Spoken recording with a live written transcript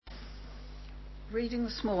Reading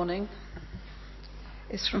this morning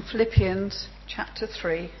is from Philippians chapter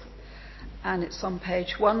 3, and it's on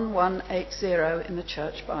page 1180 in the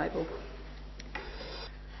Church Bible.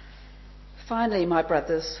 Finally, my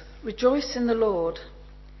brothers, rejoice in the Lord.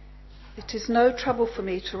 It is no trouble for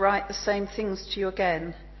me to write the same things to you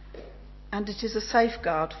again, and it is a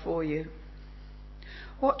safeguard for you.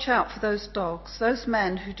 Watch out for those dogs, those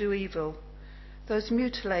men who do evil, those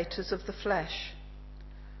mutilators of the flesh.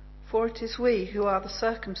 For it is we who are the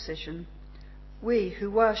circumcision, we who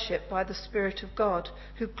worship by the Spirit of God,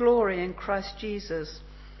 who glory in Christ Jesus,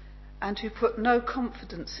 and who put no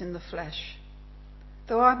confidence in the flesh,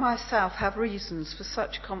 though I myself have reasons for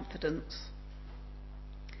such confidence.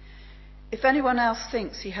 If anyone else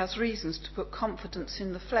thinks he has reasons to put confidence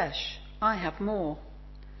in the flesh, I have more.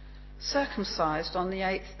 Circumcised on the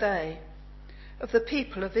 8th day, of the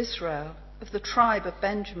people of Israel, of the tribe of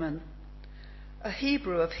Benjamin, a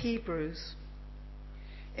Hebrew of Hebrews.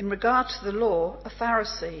 In regard to the law, a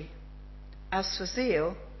Pharisee. As for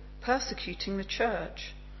zeal, persecuting the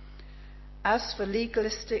church. As for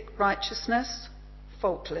legalistic righteousness,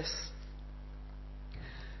 faultless.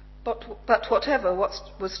 But whatever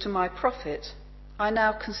was to my profit, I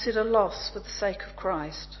now consider loss for the sake of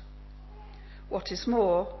Christ. What is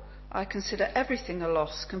more, I consider everything a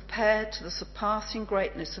loss compared to the surpassing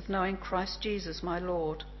greatness of knowing Christ Jesus my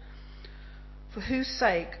Lord, for whose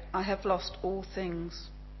sake I have lost all things.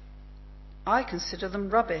 I consider them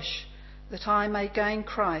rubbish, that I may gain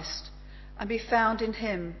Christ and be found in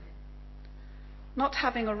him, not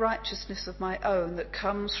having a righteousness of my own that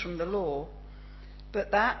comes from the law,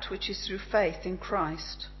 but that which is through faith in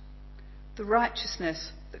Christ, the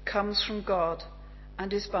righteousness that comes from God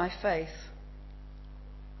and is by faith.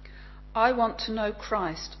 I want to know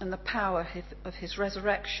Christ and the power of his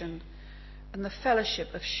resurrection, and the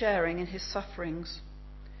fellowship of sharing in his sufferings,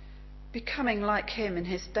 becoming like him in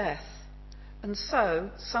his death, and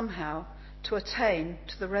so, somehow, to attain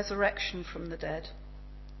to the resurrection from the dead.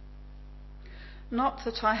 Not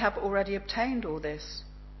that I have already obtained all this,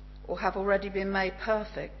 or have already been made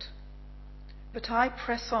perfect, but I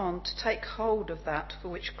press on to take hold of that for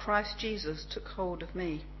which Christ Jesus took hold of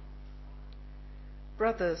me.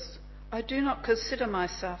 Brothers, I do not consider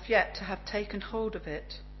myself yet to have taken hold of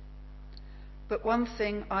it. But one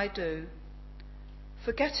thing I do,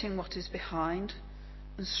 forgetting what is behind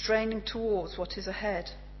and straining towards what is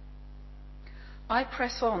ahead. I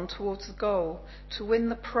press on towards the goal to win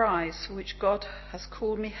the prize for which God has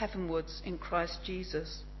called me heavenwards in Christ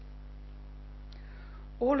Jesus.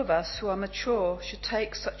 All of us who are mature should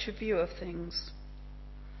take such a view of things.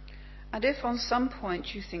 And if on some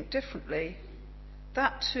point you think differently,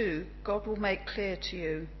 that too God will make clear to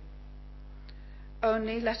you.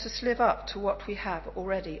 Only let us live up to what we have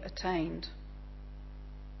already attained.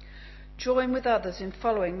 Join with others in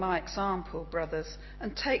following my example, brothers,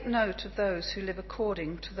 and take note of those who live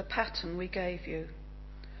according to the pattern we gave you.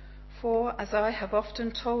 For, as I have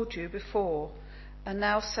often told you before, and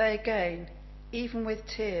now say again, even with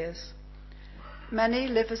tears, many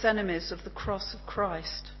live as enemies of the cross of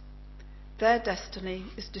Christ. Their destiny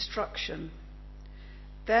is destruction.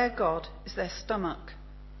 Their God is their stomach,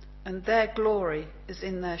 and their glory is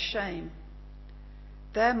in their shame.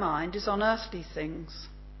 Their mind is on earthly things.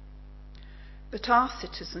 But our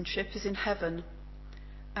citizenship is in heaven,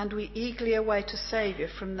 and we eagerly await a Saviour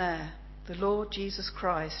from there, the Lord Jesus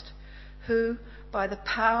Christ, who, by the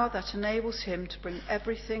power that enables him to bring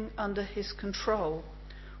everything under his control,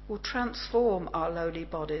 will transform our lowly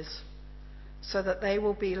bodies, so that they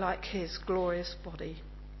will be like his glorious body.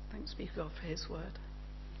 Thanks be God for his word.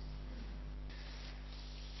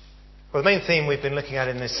 Well, the main theme we've been looking at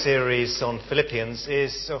in this series on Philippians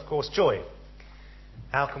is, of course, joy.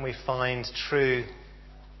 How can we find true,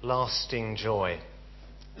 lasting joy?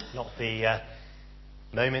 Not the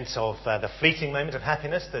the fleeting moment of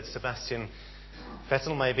happiness that Sebastian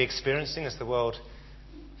Vettel may be experiencing as the world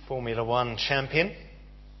Formula One champion,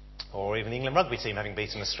 or even the England rugby team having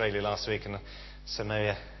beaten Australia last week and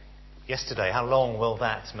Samoa yesterday. How long will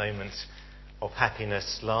that moment of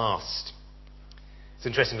happiness last? It's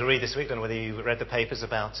interesting to read this week, I don't know whether you read the papers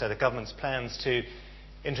about the government's plans to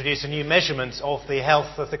introduce a new measurement of the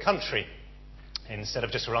health of the country. Instead of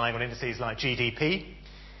just relying on indices like GDP,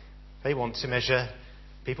 they want to measure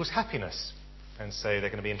people's happiness. And so they're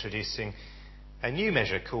going to be introducing a new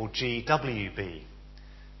measure called GWB,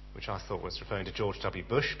 which I thought was referring to George W.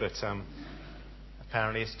 Bush, but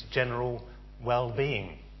apparently it's general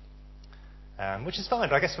well-being. Which is fine,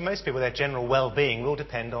 but I guess for most people their general well-being will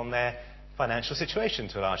depend on their financial situation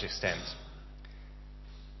to a large extent.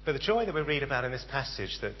 But the joy that we read about in this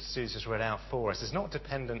passage that Suze has read out for us is not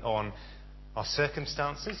dependent on our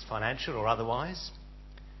circumstances, financial or otherwise.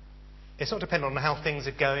 It's not dependent on how things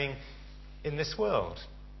are going in this world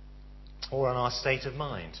or on our state of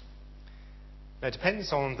mind. No, it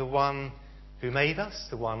depends on the one who made us,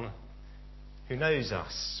 the one who knows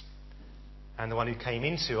us, and the one who came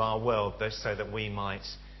into our world so that we might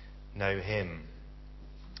know him.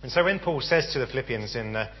 And so when Paul says to the Philippians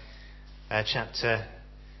in chapter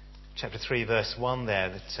 3, verse 1 there,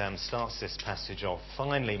 that starts this passage off,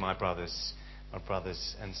 finally, my brothers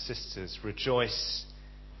and sisters, rejoice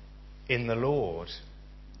in the Lord.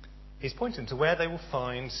 He's pointing to where they will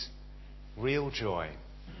find real joy.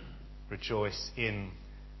 Rejoice in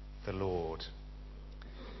the Lord.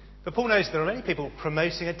 But Paul knows there are many people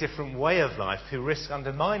promoting a different way of life who risk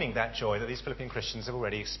undermining that joy that these Philippian Christians have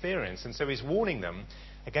already experienced. And so he's warning them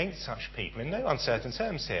against such people in no uncertain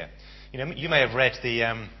terms here. You may have read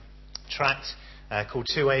the tract called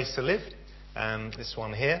Two Ways to Live, this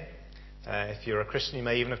one here. If you're a Christian, you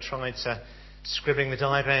may even have tried scribbling the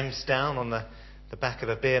diagrams down on the back of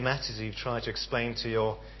a beer mat as you try to explain to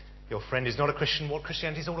your friend who's not a Christian what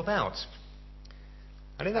Christianity is all about.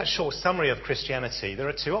 And in that short summary of Christianity, there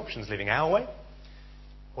are two options: living our way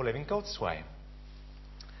or living God's way.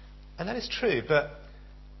 And that is true, but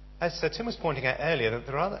as Tim was pointing out earlier, that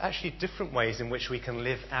there are actually different ways in which we can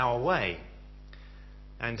live our way.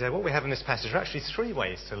 And what we have in this passage are actually three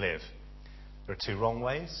ways to live. There are two wrong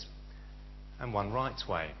ways and one right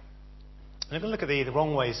way. And we're going to look at the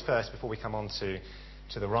wrong ways first before we come on to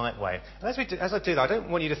the right way. And as I do that, I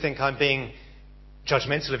don't want you to think I'm being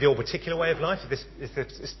judgmental of your particular way of life, if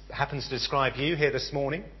this happens to describe you here this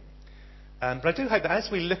morning. But I do hope that as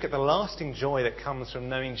we look at the lasting joy that comes from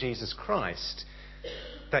knowing Jesus Christ,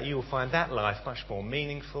 that you will find that life much more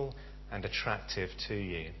meaningful and attractive to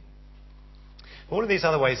you. What are these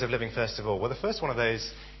other ways of living, first of all? Well, the first one of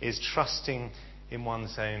those is trusting in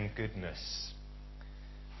one's own goodness.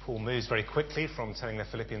 Paul moves very quickly from telling the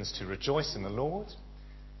Philippians to rejoice in the Lord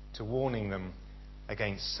to warning them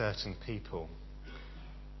against certain people.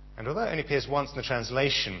 And although it only appears once in the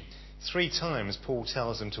translation, 3 times Paul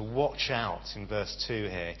tells them to watch out in verse 2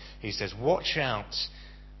 here. He says, watch out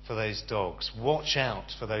for those dogs. Watch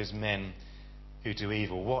out for those men who do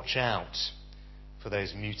evil. Watch out for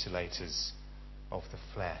those mutilators of the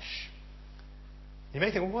flesh. You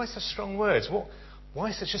may think, well, why such strong words?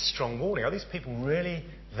 Why such a strong warning? Are these people really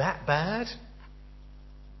that bad?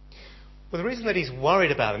 Well, the reason that he's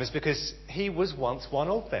worried about them is because he was once one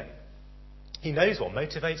of them. He knows what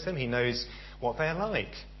motivates them. He knows what they're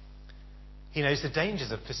like. He knows the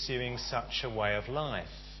dangers of pursuing such a way of life.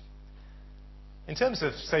 In terms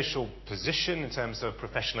of social position, in terms of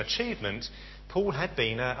professional achievement, Paul had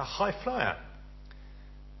been a high flyer.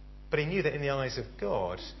 But he knew that in the eyes of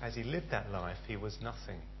God, as he lived that life, he was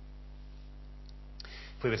nothing.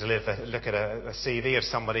 If we were to look at a CV of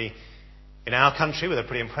somebody in our country with a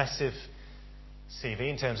pretty impressive CV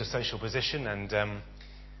in terms of social position and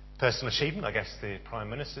personal achievement, I guess the Prime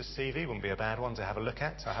Minister's CV wouldn't be a bad one to have a look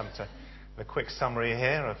at. I have a quick summary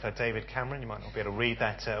here of David Cameron. You might not be able to read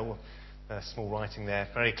that small writing there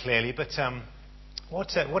very clearly. But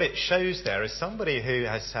what it shows there is somebody who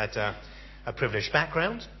has had a privileged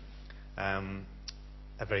background,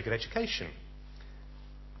 a very good education,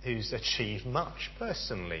 who's achieved much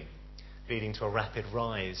personally, leading to a rapid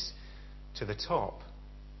rise to the top.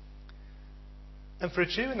 And for a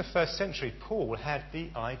Jew in the first century, Paul had the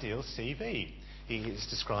ideal CV. He is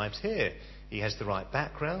described here. He has the right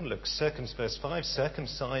background. Look, verse 5,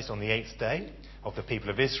 circumcised on the 8th day, of the people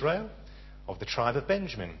of Israel, of the tribe of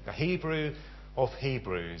Benjamin, a Hebrew of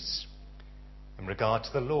Hebrews, in regard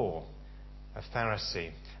to the law, a Pharisee.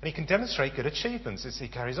 And he can demonstrate good achievements as he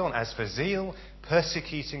carries on. As for zeal,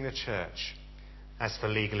 persecuting the church. As for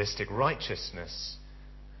legalistic righteousness,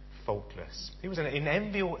 faultless. He was in an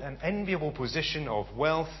enviable position of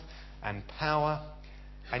wealth and power.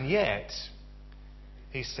 And yet,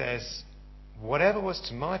 he says, whatever was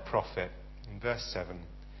to my profit, in verse 7,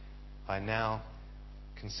 I now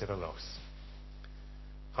consider loss.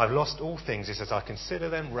 I've lost all things, he says, I consider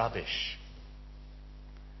them rubbish.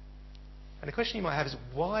 And the question you might have is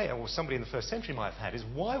why, or somebody in the first century might have had, is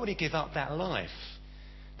why would he give up that life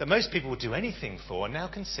that most people would do anything for and now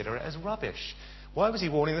consider it as rubbish? Why was he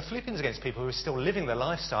warning the Philippians against people who were still living the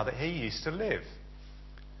lifestyle that he used to live?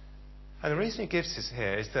 And the reason he gives us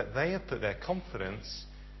here is that they have put their confidence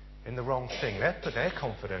in the wrong thing. They have put their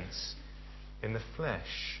confidence in the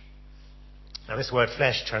flesh. Now, this word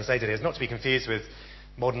flesh translated here is not to be confused with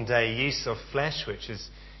modern day use of flesh, which is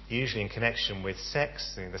usually in connection with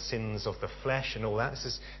sex, the sins of the flesh and all that.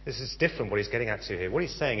 This is different what he's getting at to here. What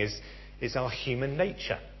he's saying is our human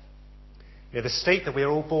nature. The state that we are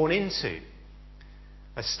all born into.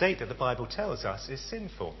 a state that the Bible tells us is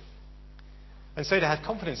sinful. And so to have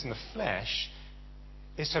confidence in the flesh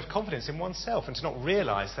is to have confidence in oneself and to not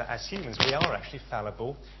realise that as humans we are actually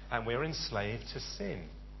fallible and we're enslaved to sin.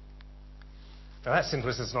 Now that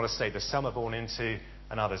sinfulness is not a state that some are born into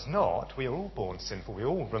and others not. We are all born sinful. We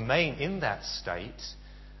all remain in that state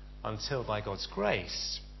until by God's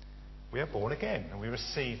grace we are born again and we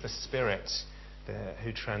receive the Spirit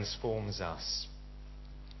who transforms us.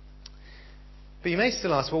 But you may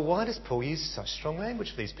still ask, well, why does Paul use such strong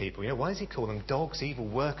language for these people? Why does he call them dogs, evil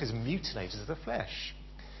workers, mutilators of the flesh?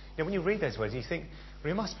 When you read those words, you think,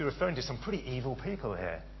 well, he must be referring to some pretty evil people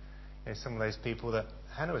here. Some of those people that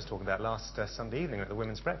Hannah was talking about last Sunday evening at the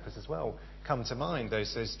women's breakfast as well come to mind.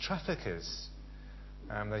 Those traffickers,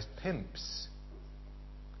 those pimps.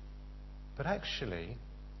 But actually,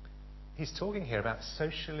 he's talking here about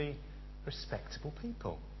socially respectable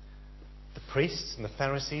people. The priests and the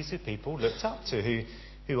Pharisees who people looked up to,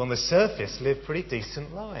 who on the surface lived pretty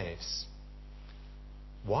decent lives.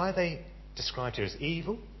 Why are they described here as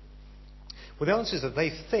evil? Well, the answer is that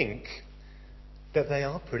they think that they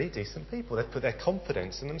are pretty decent people. They put their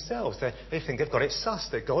confidence in themselves. They think they've got it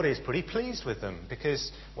sussed, that God is pretty pleased with them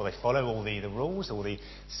because, well, they follow all the rules, all the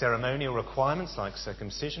ceremonial requirements like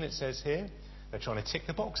circumcision, it says here. They're trying to tick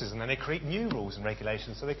the boxes and then they create new rules and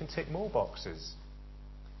regulations so they can tick more boxes.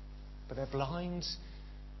 But they're blind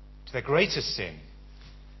to their greatest sin,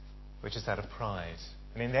 which is that of pride.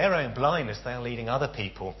 And in their own blindness, they are leading other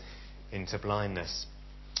people into blindness.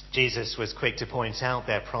 Jesus was quick to point out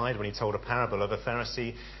their pride when he told a parable of a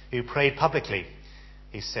Pharisee who prayed publicly.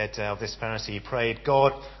 He said of this Pharisee, he prayed,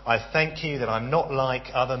 God, I thank you that I'm not like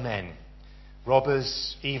other men,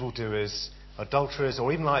 robbers, evildoers, adulterers,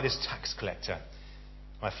 or even like this tax collector.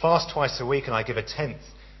 I fast twice a week and I give 1/10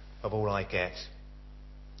 of all I get.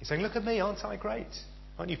 He's saying, look at me, aren't I great?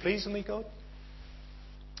 Aren't you pleased with me, God?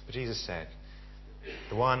 But Jesus said,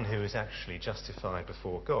 the one who is actually justified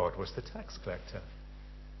before God was the tax collector,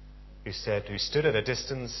 who stood at a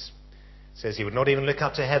distance, says he would not even look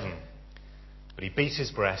up to heaven, but he beat his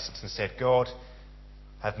breast and said, God,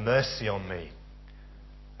 have mercy on me,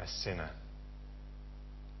 a sinner.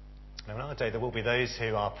 Now in our day there will be those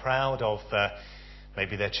who are proud of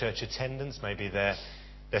maybe their church attendance, maybe their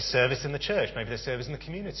service in the church, maybe their service in the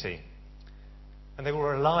community. And they will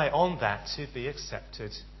rely on that to be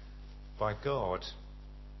accepted by God.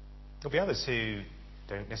 There'll be others who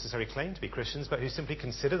don't necessarily claim to be Christians, but who simply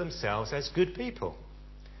consider themselves as good people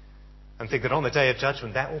and think that on the day of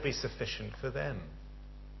judgment that will be sufficient for them.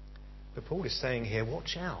 But Paul is saying here,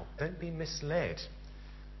 watch out, don't be misled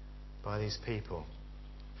by these people.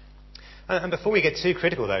 And before we get too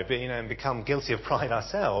critical though, and become guilty of pride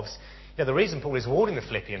ourselves, the reason Paul is warning the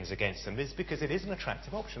Philippians against them is because it is an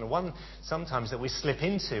attractive option, and one sometimes that we slip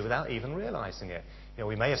into without even realising it.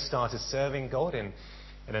 We may have started serving God in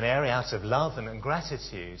an area out of love and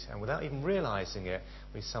gratitude, and without even realising it,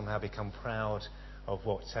 we somehow become proud of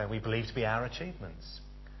what we believe to be our achievements,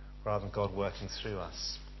 rather than God working through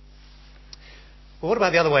us. Well, what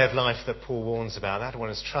about the other way of life that Paul warns about? That one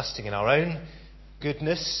is trusting in our own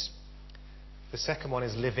goodness. The second one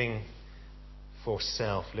is living for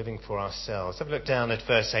self, living for ourselves. Have a look down at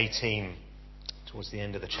verse 18, towards the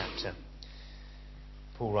end of the chapter.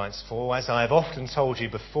 Paul writes, for as I have often told you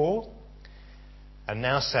before, and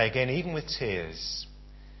now say again, even with tears,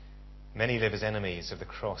 many live as enemies of the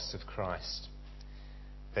cross of Christ.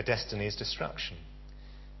 Their destiny is destruction.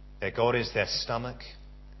 Their God is their stomach,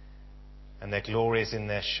 and their glory is in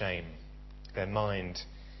their shame. Their mind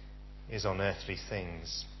is on earthly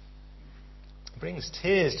things. It brings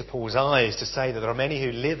tears to Paul's eyes to say that there are many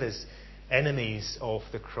who live as enemies of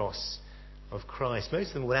the cross of Christ, most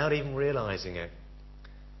of them without even realising it.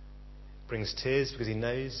 Brings tears because he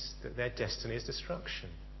knows that their destiny is destruction.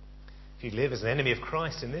 If you live as an enemy of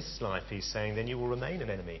Christ in this life, he's saying, then you will remain an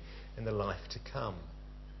enemy in the life to come.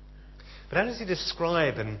 But how does he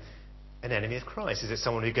describe an enemy of Christ? Is it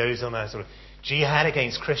someone who goes on a sort of jihad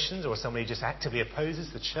against Christians, or somebody who just actively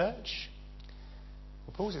opposes the church?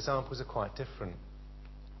 Well, Paul's examples are quite different.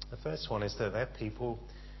 The first one is that they're people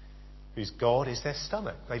whose God is their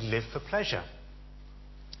stomach. They live for pleasure.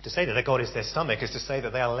 To say that their God is their stomach is to say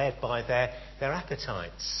that they are led by their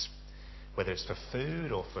appetites, whether it's for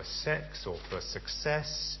food or for sex or for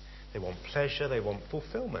success. They want pleasure, they want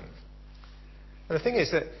fulfillment. And the thing is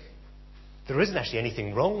that there isn't actually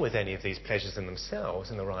anything wrong with any of these pleasures in themselves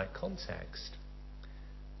in the right context.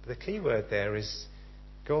 But the key word there is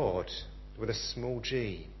God with a small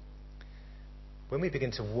g. When we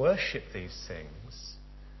begin to worship these things,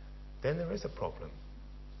 then there is a problem.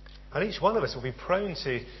 And each one of us will be prone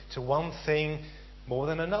to one thing more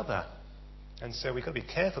than another. And so we've got to be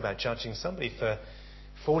careful about judging somebody for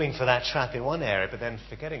falling for that trap in one area, but then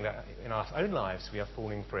forgetting that in our own lives we are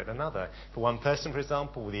falling for it in another. For one person, for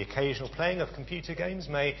example, the occasional playing of computer games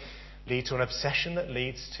may lead to an obsession that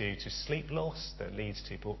leads to sleep loss, that leads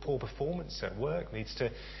to poor performance at work, leads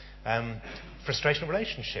to frustration of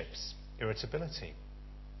relationships, irritability.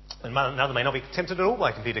 And another may not be tempted at all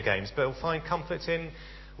by computer games, but will find comfort in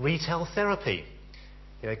retail therapy.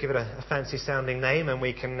 Give it a fancy sounding name and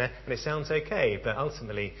it sounds okay, but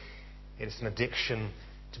ultimately it's an addiction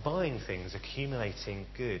to buying things, accumulating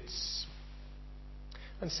goods.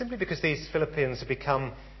 And simply because these Philippians had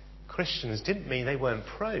become Christians didn't mean they weren't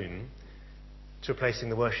prone to replacing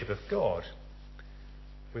the worship of God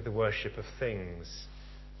with the worship of things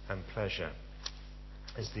and pleasure.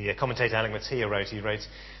 As the commentator Alec Mattia wrote, he wrote,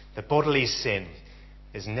 "The bodily sin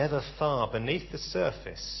is never far beneath the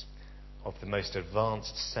surface of the most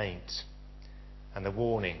advanced saint, and the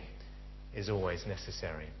warning is always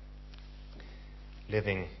necessary."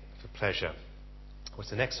 Living for pleasure.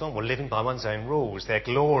 What's the next one? Well, living by one's own rules. Their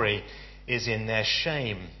glory is in their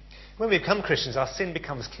shame. When we become Christians, our sin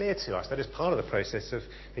becomes clear to us. That is part of the process of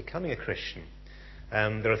becoming a Christian.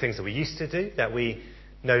 There are things that we used to do that we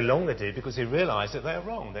no longer do because we realise that they're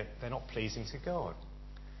wrong, that they're not pleasing to God.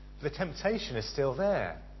 But the temptation is still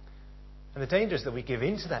there. And the danger is that we give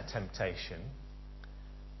in to that temptation,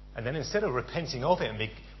 and then instead of repenting of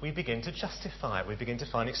it, we begin to justify it. We begin to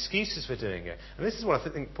find excuses for doing it. And this is what I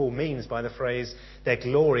think Paul means by the phrase, their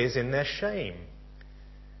glory is in their shame.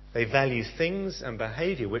 They value things and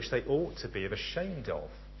behaviour which they ought to be ashamed of,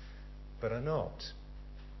 but are not.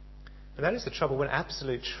 And that is the trouble when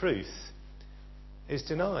absolute truth is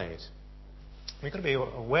denied. We've got to be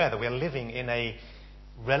aware that we are living in a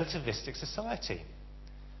relativistic society,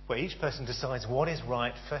 where each person decides what is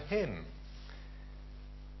right for him.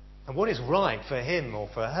 And what is right for him or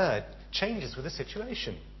for her changes with the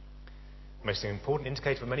situation. The most important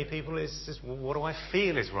indicator for many people is well, what do I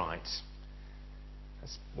feel is right?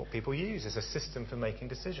 That's what people use as a system for making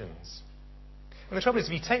decisions. And the trouble is,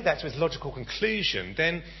 if you take that to its logical conclusion,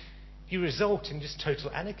 then you result in just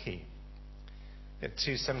total anarchy.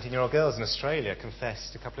 Two 17-year-old girls in Australia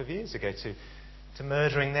confessed a couple of years ago to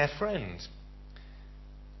murdering their friend.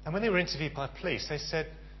 And when they were interviewed by police, they said,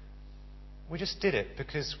 "We just did it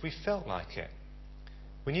because we felt like it.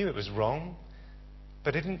 We knew it was wrong,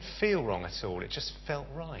 but it didn't feel wrong at all. It just felt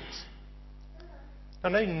right." Now,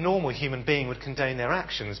 no normal human being would condone their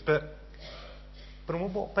actions, but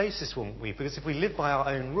on what basis wouldn't we? Because if we live by our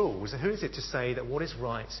own rules, who is it to say that what is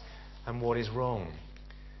right and what is wrong?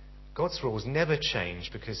 God's rules never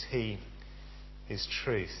change because He is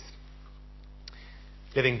truth.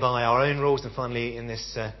 Living by our own rules, and finally in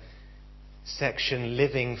this section,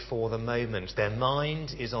 living for the moment. Their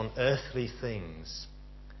mind is on earthly things.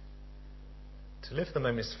 To live for the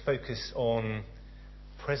moment is to focus on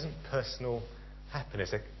present personal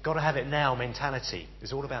happiness. They've got to have it now mentality.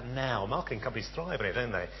 It's all about now. Marketing companies thrive on it,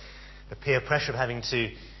 don't they? The peer pressure of having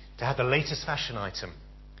to have the latest fashion item.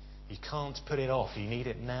 You can't put it off. You need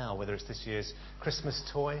it now, whether it's this year's Christmas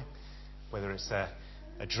toy, whether it's a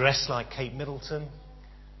dress like Kate Middleton,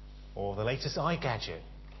 or the latest iGadget.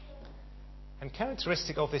 And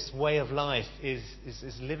characteristic of this way of life is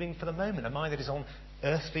living for the moment, a mind that is on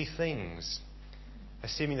earthly things,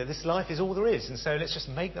 assuming that this life is all there is, and so let's just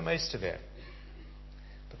make the most of it.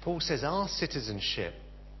 But Paul says our citizenship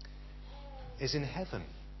is in heaven.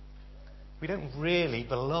 We don't really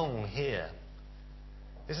belong here.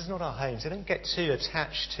 This is not our home, so don't get too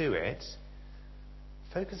attached to it.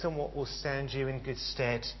 Focus on what will stand you in good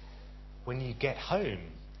stead when you get home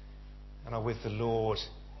and are with the Lord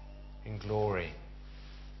in glory.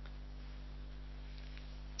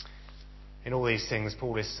 In all these things,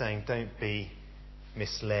 Paul is saying, don't be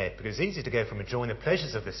misled, because it's easy to go from enjoying the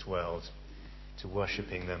pleasures of this world to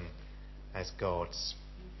worshipping them as gods.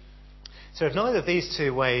 So if neither of these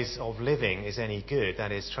two ways of living is any good,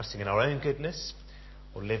 that is, trusting in our own goodness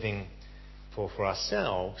or living for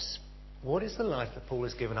ourselves, what is the life that Paul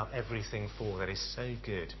has given up everything for that is so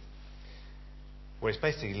good? Well, it's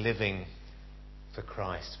basically living for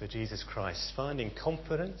Christ, for Jesus Christ, finding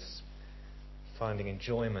confidence, finding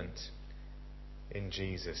enjoyment in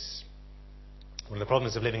Jesus. One of the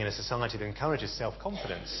problems of living in a society that encourages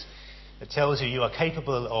self-confidence, that tells you you are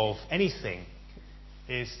capable of anything,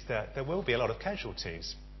 is that there will be a lot of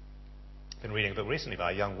casualties. I've been reading a book recently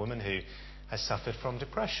by a young woman who has suffered from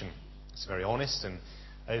depression. It's a very honest and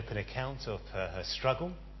open account of her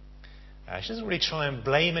struggle. She doesn't really try and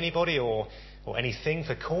blame anybody or anything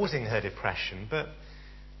for causing her depression, but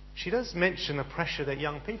she does mention the pressure that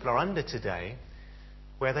young people are under today,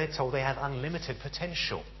 where they're told they have unlimited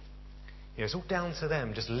potential. It's all down to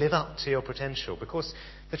them. Just live up to your potential. Because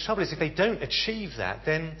the trouble is, if they don't achieve that,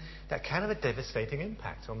 then that can have a devastating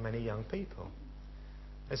impact on many young people.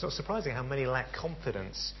 It's not surprising how many lack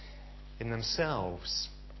confidence in themselves.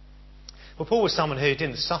 Well, Paul was someone who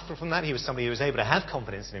didn't suffer from that. He was somebody who was able to have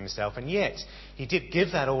confidence in himself, and yet he did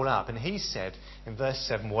give that all up. And he said in verse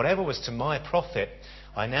 7, "Whatever was to my profit,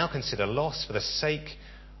 I now consider loss for the sake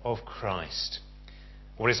of Christ.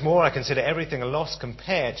 What is more, I consider everything a loss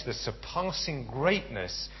compared to the surpassing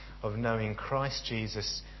greatness of knowing Christ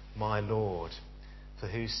Jesus my Lord, for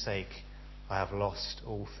whose sake I have lost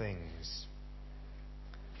all things."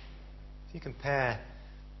 If you compare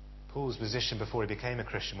Paul's position before he became a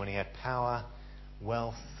Christian, when he had power,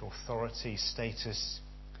 wealth, authority, status,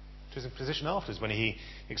 to his position afterwards, when he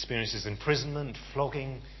experiences imprisonment,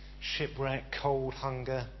 flogging, shipwreck, cold,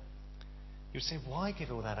 hunger, you would say, why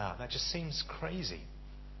give all that up? That just seems crazy.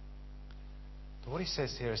 But what he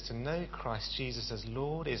says here is to know Christ Jesus as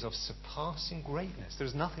Lord is of surpassing greatness. There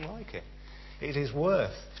is nothing like it. It is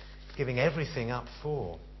worth giving everything up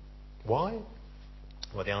for. Why?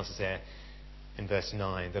 Well, the answer is there in verse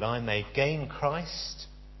 9, that I may gain Christ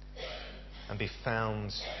and be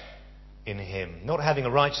found in him, not having a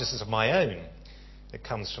righteousness of my own that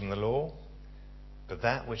comes from the law, but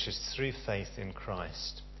that which is through faith in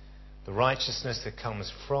Christ, the righteousness that comes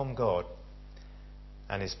from God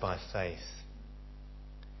and is by faith.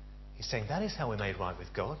 He's saying that is how we're made right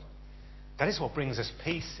with God. That is what brings us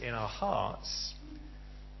peace in our hearts,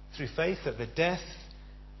 through faith that the death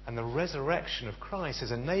and the resurrection of Christ has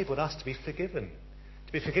enabled us to be forgiven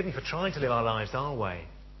for trying to live our lives our way.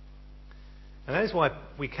 And that is why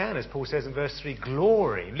we can, as Paul says in verse 3,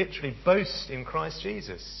 glory, literally boast in Christ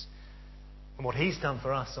Jesus and what he's done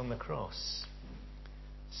for us on the cross.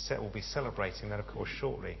 We'll be celebrating that, of course,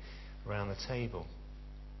 shortly around the table.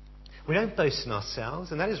 We don't boast in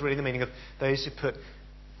ourselves, and that is really the meaning of those who put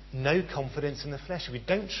no confidence in the flesh. We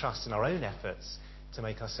don't trust in our own efforts to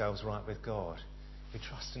make ourselves right with God. We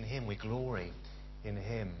trust in him. We glory in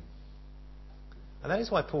him. And that is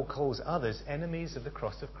why Paul calls others enemies of the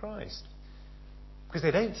cross of Christ. Because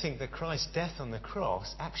they don't think that Christ's death on the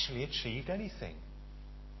cross actually achieved anything.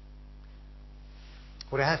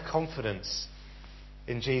 Well, to have confidence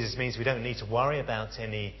in Jesus means we don't need to worry about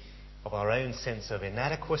any of our own sense of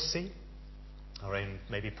inadequacy, our own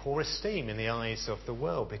maybe poor esteem in the eyes of the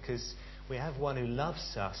world, because we have one who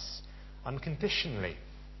loves us unconditionally.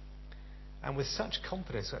 And with such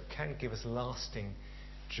confidence, that can give us lasting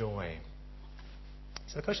joy.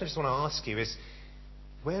 So the question I just want to ask you is,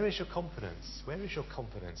 where is your confidence? Where is your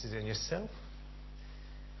confidence? Is it in yourself?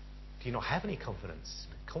 Do you not have any confidence?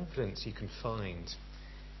 Confidence you can find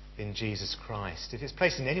in Jesus Christ. If it's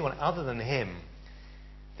placed in anyone other than him,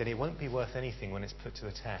 then it won't be worth anything when it's put to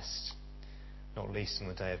the test, not least on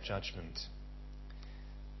the day of judgment.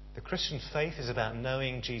 The Christian faith is about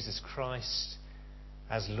knowing Jesus Christ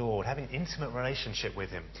as Lord, having an intimate relationship with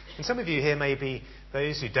him. And some of you here may be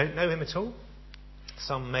those who don't know him at all.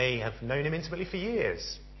 Some may have known him intimately for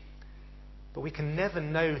years. But we can never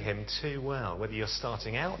know him too well, whether you're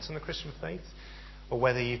starting out in the Christian faith or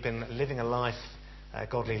whether you've been living a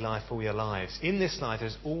godly life all your lives. In this life,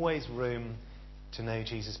 there's always room to know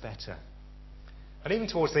Jesus better. And even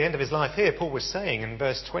towards the end of his life here, Paul was saying in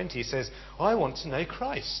verse 20, he says, I want to know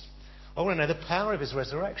Christ. I want to know the power of his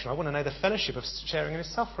resurrection. I want to know the fellowship of sharing in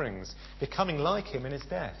his sufferings, becoming like him in his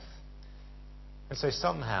death. And so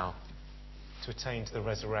somehow to attain to the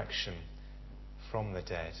resurrection from the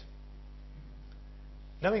dead.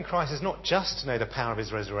 Knowing Christ is not just to know the power of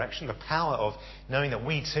his resurrection, the power of knowing that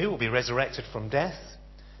we too will be resurrected from death,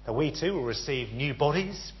 that we too will receive new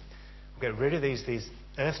bodies, we'll get rid of these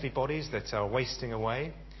earthly bodies that are wasting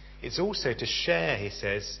away. It's also to share, he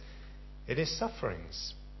says, in his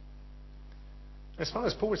sufferings. As far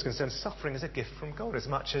as Paul is concerned, suffering is a gift from God as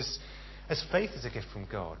much as faith is a gift from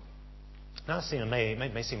God. Now,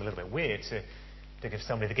 it may seem a little bit weird to give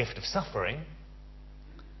somebody the gift of suffering,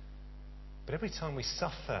 but every time we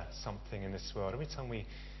suffer something in this world, every time we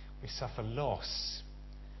suffer loss,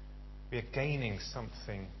 we are gaining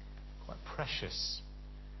something quite precious.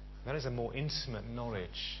 That is a more intimate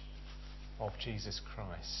knowledge of Jesus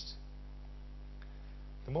Christ.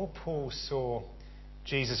 The more Paul saw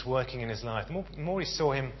Jesus working in his life, the more he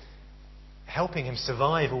saw him helping him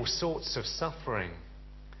survive all sorts of suffering,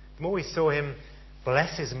 the more we saw him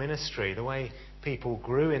bless his ministry, the way people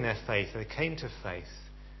grew in their faith, they came to faith,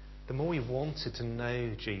 the more we wanted to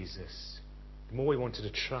know Jesus, the more we wanted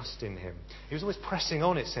to trust in him. He was always pressing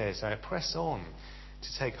on, it says, I press on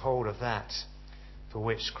to take hold of that for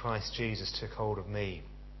which Christ Jesus took hold of me.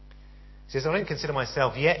 He says, I don't consider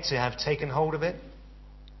myself yet to have taken hold of it,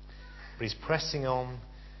 but he's pressing on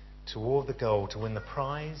toward the goal to win the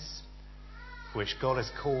prize for which God has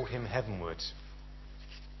called him heavenward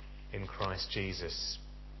in Christ Jesus.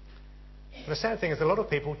 And the sad thing is a lot of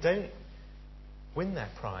people don't win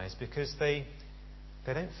that prize because they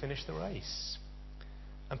don't finish the race.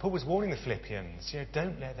 And Paul was warning the Philippians,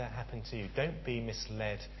 don't let that happen to you. Don't be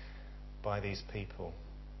misled by these people.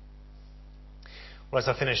 Well, as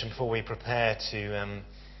I finish and before we prepare to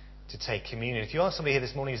take communion, if you are somebody here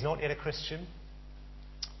this morning who's not yet a Christian,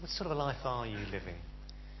 what sort of a life are you living?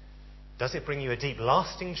 Does it bring you a deep,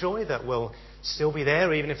 lasting joy that will still be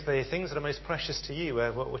there, even if the things that are most precious to you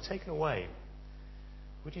were taken away?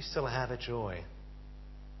 Would you still have a joy?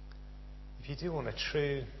 If you do want a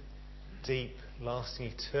true, deep,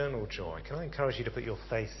 lasting, eternal joy, can I encourage you to put your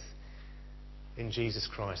faith in Jesus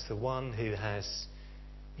Christ, the one who has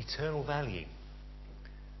eternal value,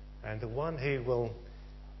 and the one who will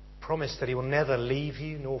promise that he will never leave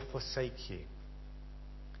you nor forsake you.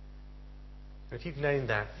 And if you've known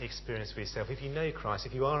that experience for yourself, if you know Christ,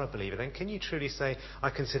 if you are a believer, then can you truly say,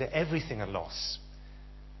 I consider everything a loss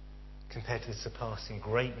compared to the surpassing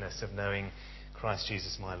greatness of knowing Christ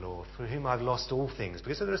Jesus my Lord, for whom I've lost all things?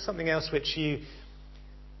 Because there is something else which is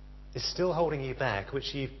still holding you back,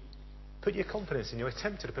 which you've put your confidence in, you're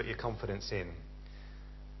tempted to put your confidence in.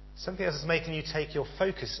 Something else is making you take your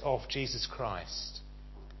focus off Jesus Christ.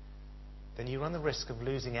 Then you run the risk of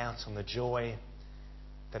losing out on the joy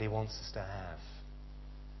that he wants us to have.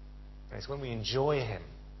 And it's when we enjoy him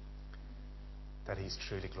that he's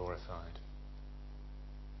truly glorified.